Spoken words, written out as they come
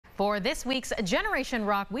For this week's Generation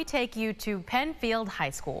ROC, we take you to Penfield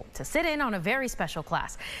High School to sit in on a very special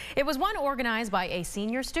class. It was one organized by a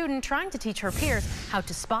senior student trying to teach her peers how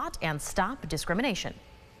to spot and stop discrimination.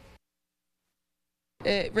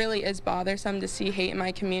 It really is bothersome to see hate in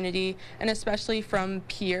my community, and especially from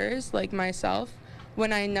peers like myself,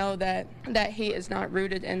 when I know that hate is not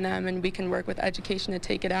rooted in them and we can work with education to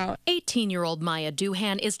take it out. 18-year-old Maya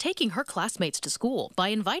Duhan is taking her classmates to school by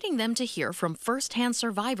inviting them to hear from first-hand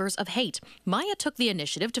survivors of hate. Maya took the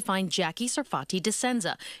initiative to find Jackie Sarfati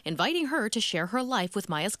DeSenza, inviting her to share her life with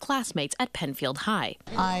Maya's classmates at Penfield High.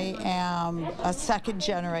 I am a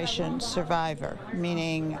second-generation survivor,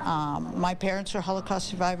 meaning my parents were Holocaust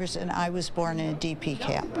survivors and I was born in a DP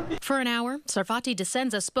camp. For an hour, Sarfati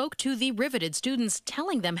DeSenza spoke to the riveted students,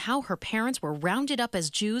 telling them how her parents were rounded up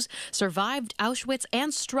as Jews, survived Auschwitz,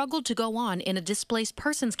 and struggled to go on in a displaced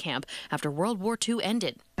persons camp after World War II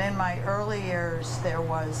ended. In my early years, there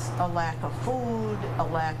was a lack of food, a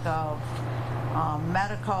lack of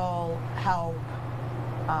medical help.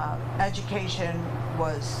 Education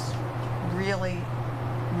was really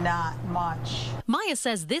not much. Maya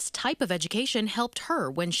says this type of education helped her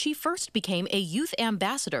when she first became a youth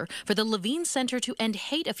ambassador for the Levine Center to End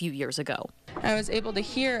Hate a few years ago. I was able to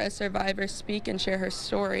hear a survivor speak and share her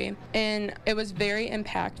story, and it was very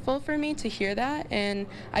impactful for me to hear that. And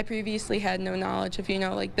I previously had no knowledge of,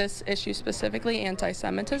 like this issue specifically,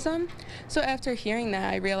 anti-Semitism. So after hearing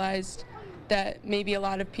that, I realized that maybe a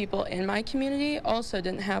lot of people in my community also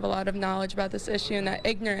didn't have a lot of knowledge about this issue, and that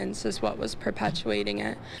ignorance is what was perpetuating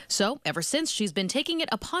it. So ever since, she's been taking it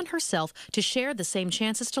upon herself to share the same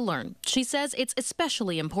chances to learn. She says it's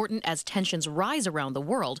especially important as tensions rise around the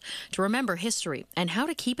world to remember history and how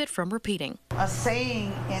to keep it from repeating. A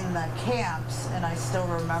saying in the camps, and I still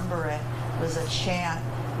remember it, was a chant,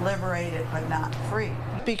 liberated but not free.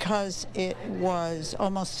 Because it was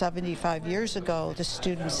almost 75 years ago, the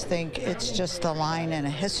students think it's just a line in a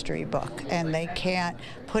history book, and they can't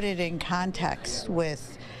put it in context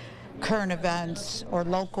with current events or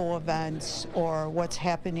local events or what's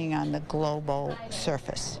happening on the global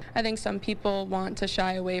surface. I think some people want to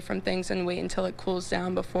shy away from things and wait until it cools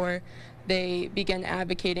down before they begin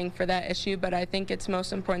advocating for that issue, but I think it's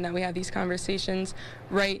most important that we have these conversations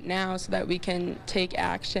right now so that we can take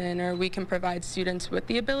action, or we can provide students with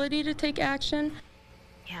the ability to take action.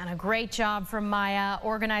 Yeah, and a great job from Maya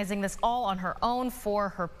organizing this all on her own for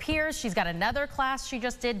her peers. She's got another class she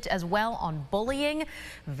just did as well on bullying.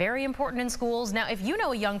 Very important in schools. Now, if you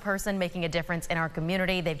know a young person making a difference in our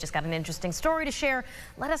community, they've just got an interesting story to share,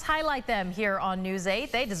 let us highlight them here on News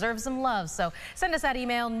 8. They deserve some love. So send us that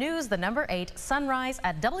email,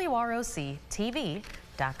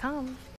 news8sunrise@wroctv.com.